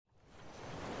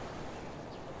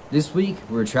This week,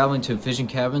 we're traveling to a fishing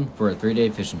cabin for a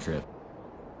 3-day fishing trip.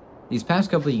 These past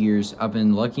couple of years, I've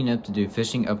been lucky enough to do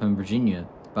fishing up in Virginia,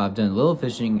 but I've done little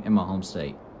fishing in my home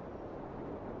state.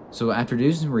 So after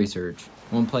doing some research,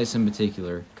 one place in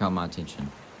particular caught my attention: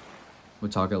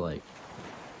 Watauga Lake.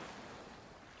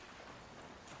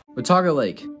 Watauga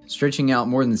Lake, stretching out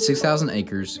more than 6,000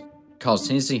 acres, calls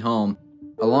Tennessee home,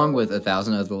 along with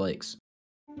 1,000 other lakes.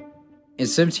 In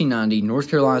 1790, North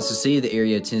Carolina seceded the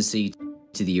area of Tennessee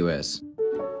to the U.S.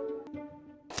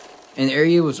 And the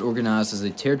area was organized as a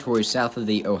territory south of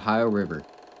the Ohio River.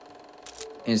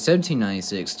 In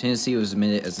 1796, Tennessee was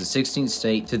admitted as the 16th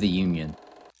state to the Union.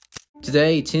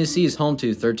 Today, Tennessee is home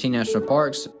to 13 national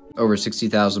parks, over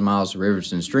 60,000 miles of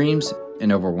rivers and streams,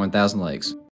 and over 1,000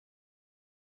 lakes.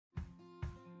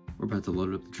 We're about to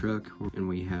load up the truck, and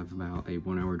we have about a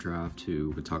 1-hour drive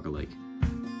to Watauga Lake.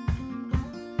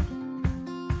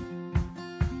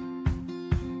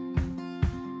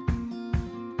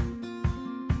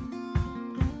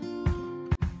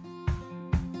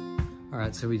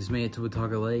 Alright, so we just made it to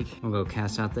Watauga Lake. We'll go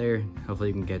cast out there. Hopefully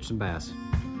you can catch some bass.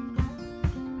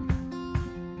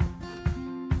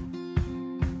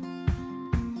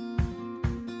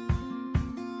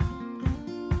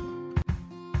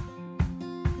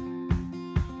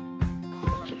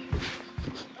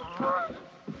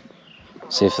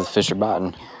 See if the fish are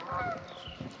biting.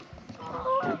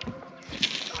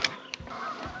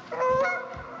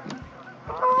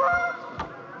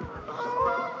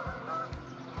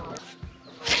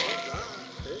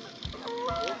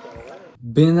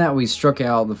 Being that we struck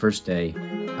out the first day,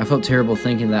 I felt terrible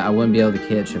thinking that I wouldn't be able to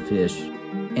catch a fish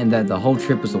and that the whole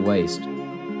trip was a waste,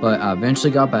 but I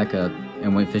eventually got back up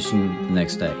and went fishing the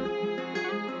next day.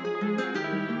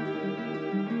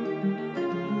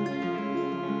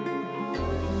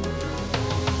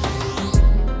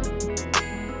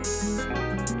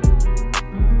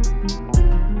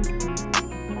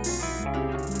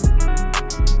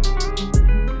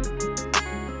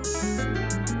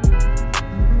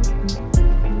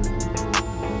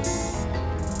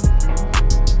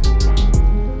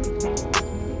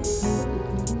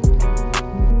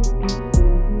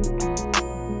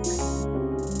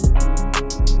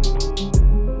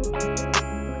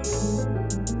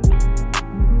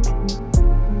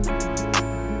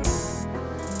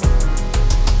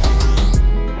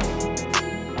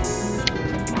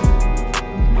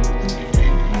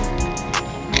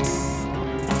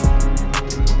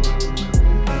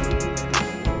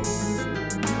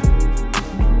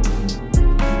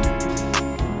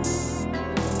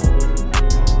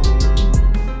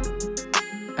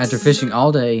 After fishing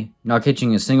all day, not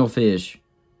catching a single fish,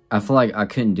 I feel like I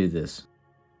couldn't do this.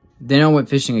 Then I went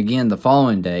fishing again the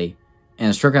following day, and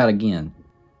I struck out again,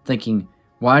 thinking,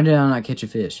 why did I not catch a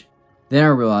fish? Then I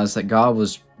realized that God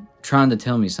was trying to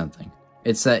tell me something.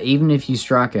 It's that even if you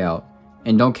strike out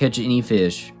and don't catch any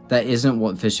fish, that isn't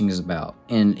what fishing is about.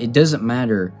 And it doesn't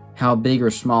matter how big or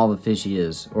small the fish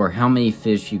is, or how many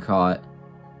fish you caught,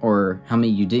 or how many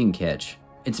you didn't catch.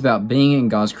 It's about being in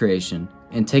God's creation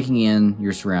and taking in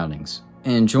your surroundings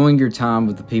and enjoying your time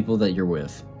with the people that you're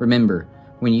with. Remember,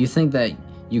 when you think that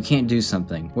you can't do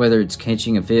something, whether it's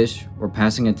catching a fish or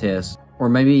passing a test, or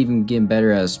maybe even getting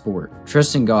better at a sport,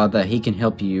 trust in God that He can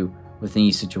help you with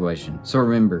any situation. So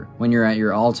remember, when you're at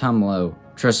your all-time low,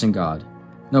 trust in God.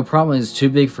 No problem is too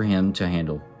big for Him to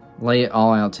handle. Lay it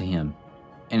all out to Him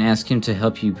and ask Him to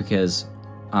help you, because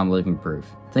I'm living proof.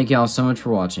 Thank y'all so much for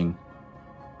watching.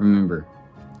 Remember,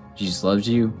 Jesus loves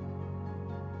you.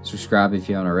 Subscribe if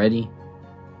you haven't already.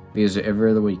 Videos are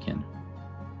every other weekend.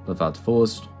 Live out the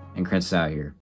fullest, and Krantz out here.